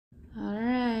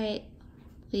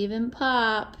Leaving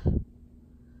Pop.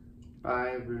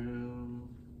 Bye, room.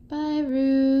 Bye,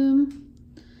 room.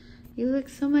 You look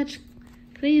so much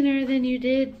cleaner than you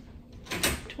did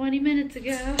 20 minutes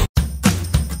ago.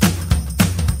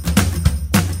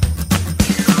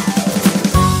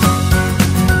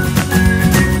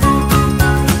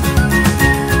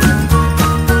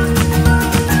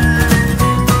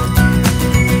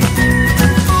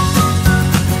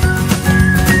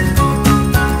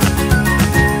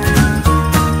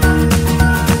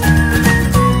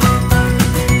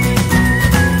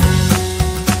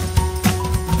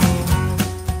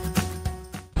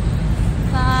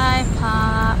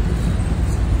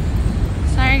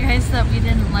 That we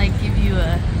didn't like give you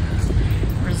a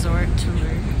resort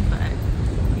tour, but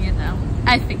you know,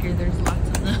 I figure there's lots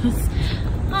of those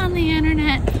on the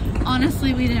internet.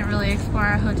 Honestly, we didn't really explore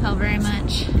our hotel very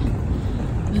much.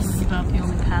 This is about the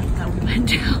only path that we went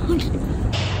down.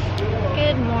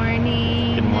 Good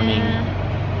morning. Good morning.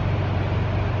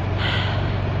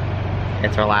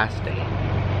 It's our last day.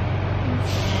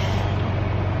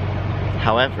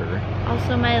 However,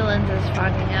 also my lens is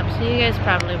fogging up, so you guys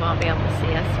probably won't be able to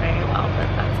see us very well, but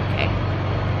that's okay.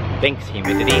 Thanks,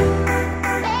 humidity.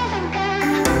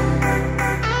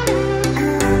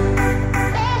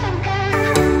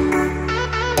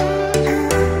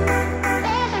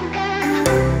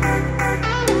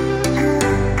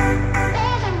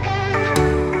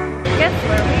 Guess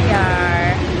where we are.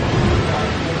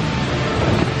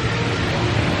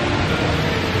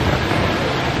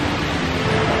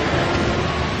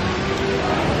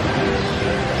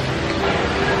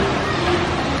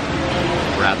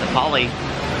 Polly.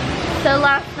 So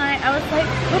last night I was like,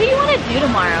 what do you want to do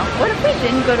tomorrow? What if we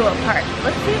didn't go to a park?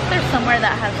 Let's see if there's somewhere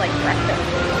that has like breakfast.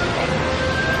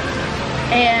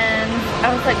 And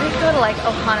I was like, we could go to like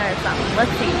Ohana or something.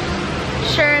 Let's see.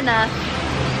 Sure enough,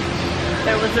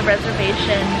 there was a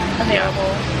reservation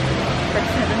available for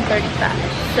 7:35.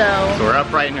 So we're up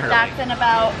bright and early. That's in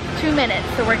about 2 minutes.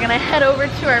 So we're gonna head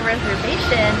over to our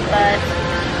reservation, but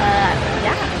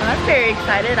yeah, I'm very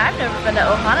excited. I've never been to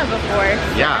Ohana before.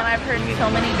 Yeah. And I've heard so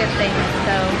many good things,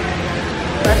 so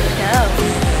let's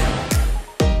go.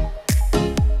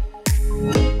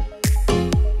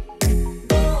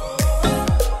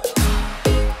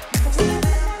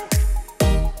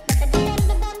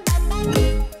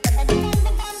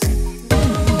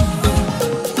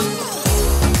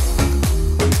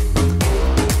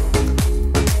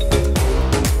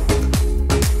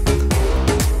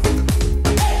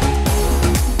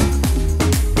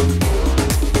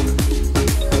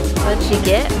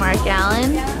 Get Mark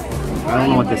Allen. I don't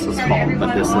know what this is called,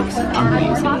 but this looks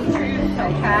amazing.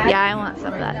 Yeah, I want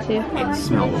some of that too. It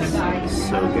smells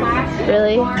so good.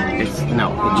 Really? It's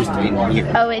just in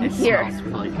here. Oh, in here. It smells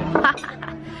really good.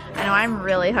 I know, I'm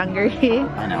really hungry.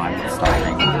 I know, I'm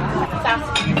starving.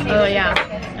 Oh yeah,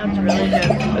 that's really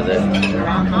good. Is it?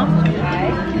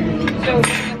 So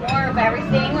more of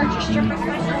everything or just your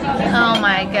preferences? Oh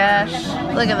my gosh,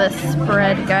 look at this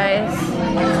spread, guys.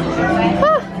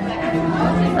 Whew.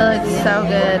 It looks so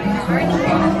good.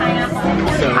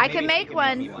 I could make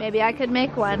one. Maybe I could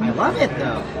make one. I love it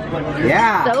though.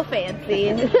 Yeah. So fancy.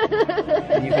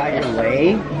 You got your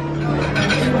lei.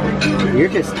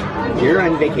 You're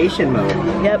on vacation mode.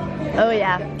 Yep. Oh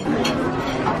yeah.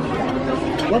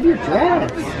 Love your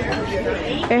dress.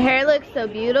 Your hair looks so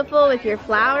beautiful with your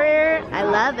flower. I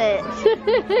love it.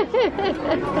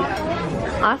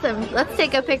 Awesome. Let's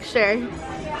take a picture.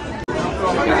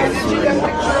 Guys,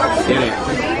 did it.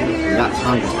 We got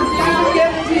tongue.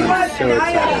 I'm so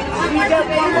excited.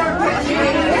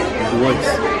 It looks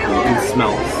and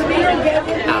smells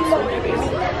absolutely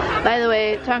amazing. By the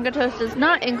way, Tonga toast is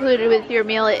not included with your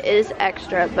meal. It is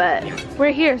extra, but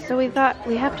we're here, so we thought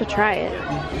we have to try it.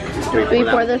 We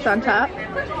pour this on top?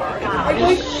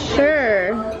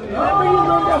 Sure.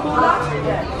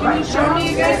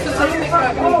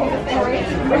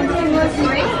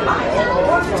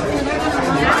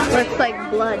 Looks like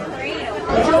blood.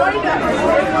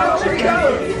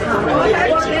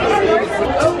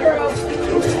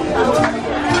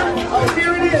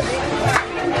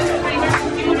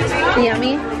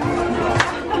 Yummy.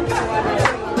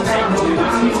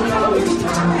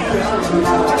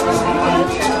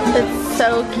 It's so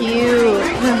cute.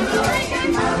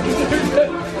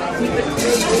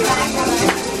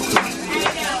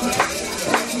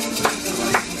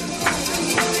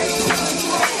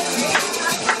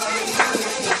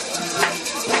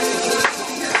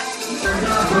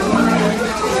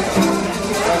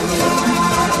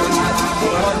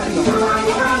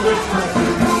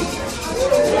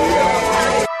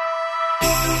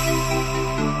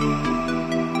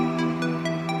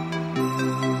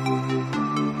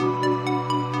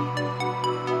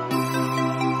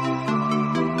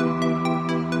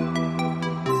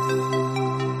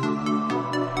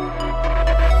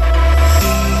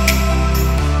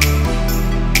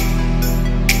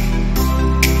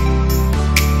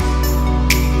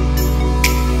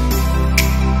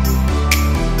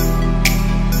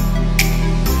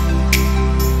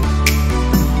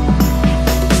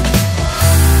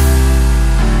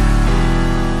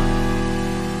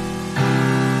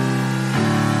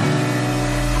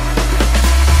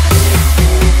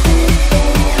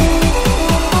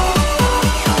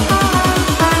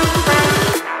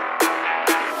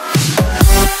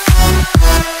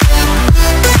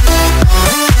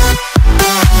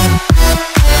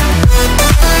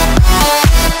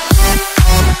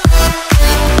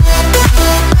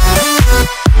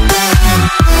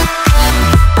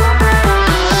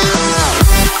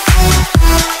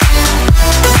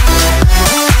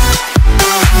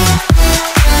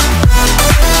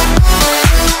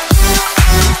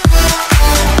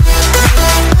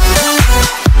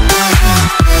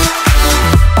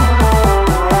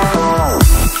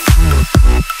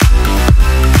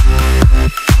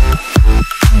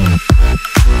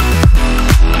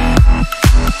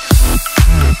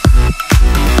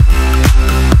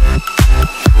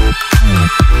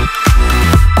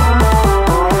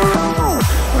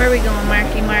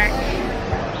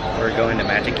 going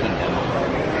to Magic Kingdom.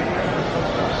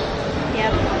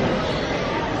 Yep.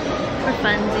 For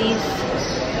funsies.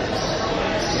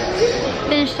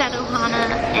 Finished at Ohana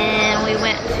and we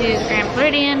went to the Grand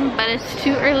Floridian, but it's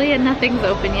too early and nothing's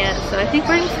open yet, so I think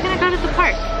we're just gonna go to the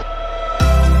park.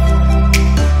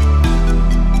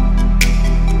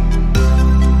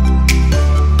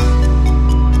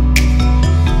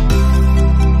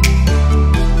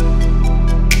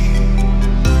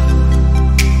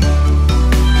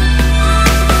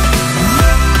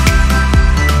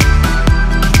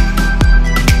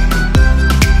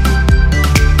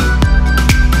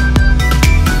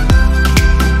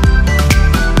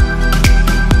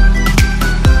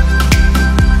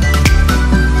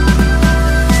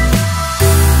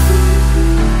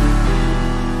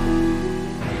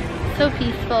 So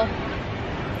peaceful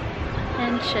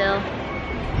and chill.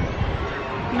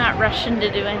 I'm not rushing to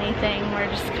do anything. We're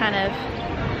just kind of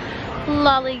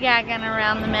lollygagging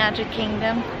around the Magic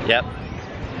Kingdom. Yep.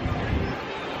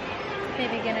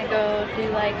 Maybe gonna go do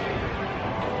like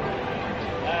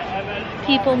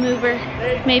People Mover,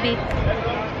 maybe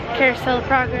Carousel of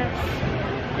Progress.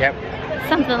 Yep.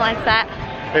 Something like that.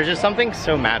 There's just something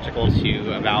so magical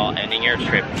too about ending your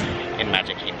trip in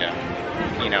Magic Kingdom.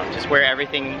 You know, just where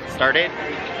everything started,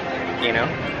 you know,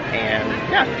 and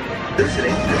yeah. The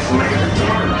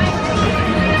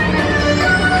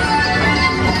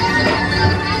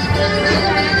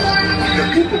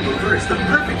People Mover is the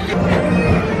perfect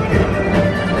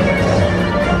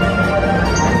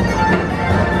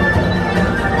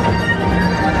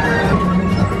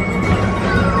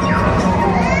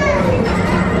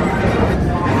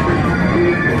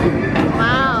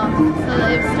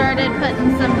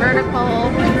putting some vertical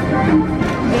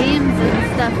games and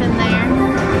stuff in there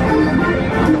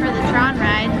for the Tron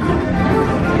ride.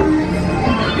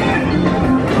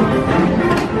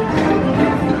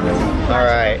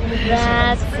 Alright.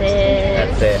 That's it.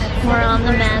 That's it. We're on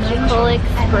the Magical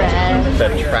Express. The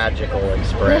Tragical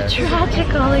Express. The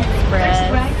Tragical Express.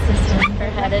 We're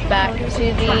headed back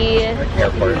to the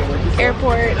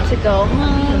airport to go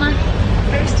home.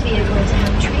 First vehicle to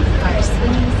have train cars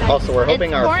swinging side. Also, we're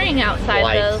hoping it's pouring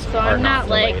outside though, so I'm not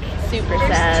like super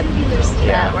sad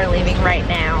that we're leaving right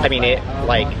now. I mean, it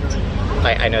like,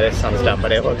 I know this sounds dumb,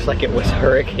 but it looks like it was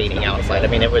hurricaning outside. I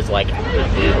mean, it was like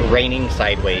raining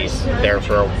sideways there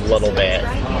for a little bit,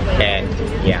 and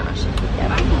yeah.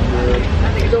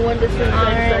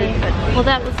 Alright, well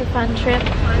that was a fun trip.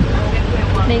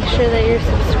 Make sure that you're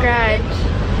subscribed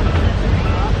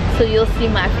so you'll see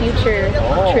my future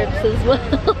trips as well.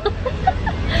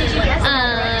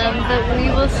 But we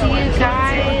will see you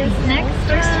guys next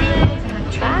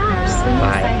time.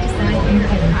 Bye.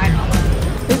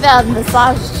 We found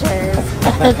massage chairs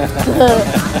at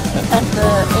the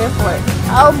airport.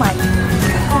 Oh my god.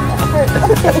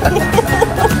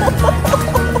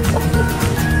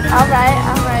 Alright.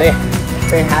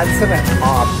 They had some at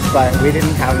Pop, but we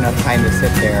didn't have enough time to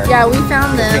sit there. Yeah, we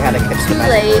found them We had to catch too the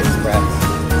late.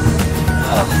 Express.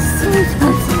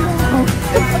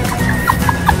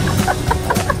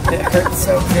 It hurts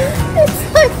so good. It's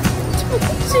like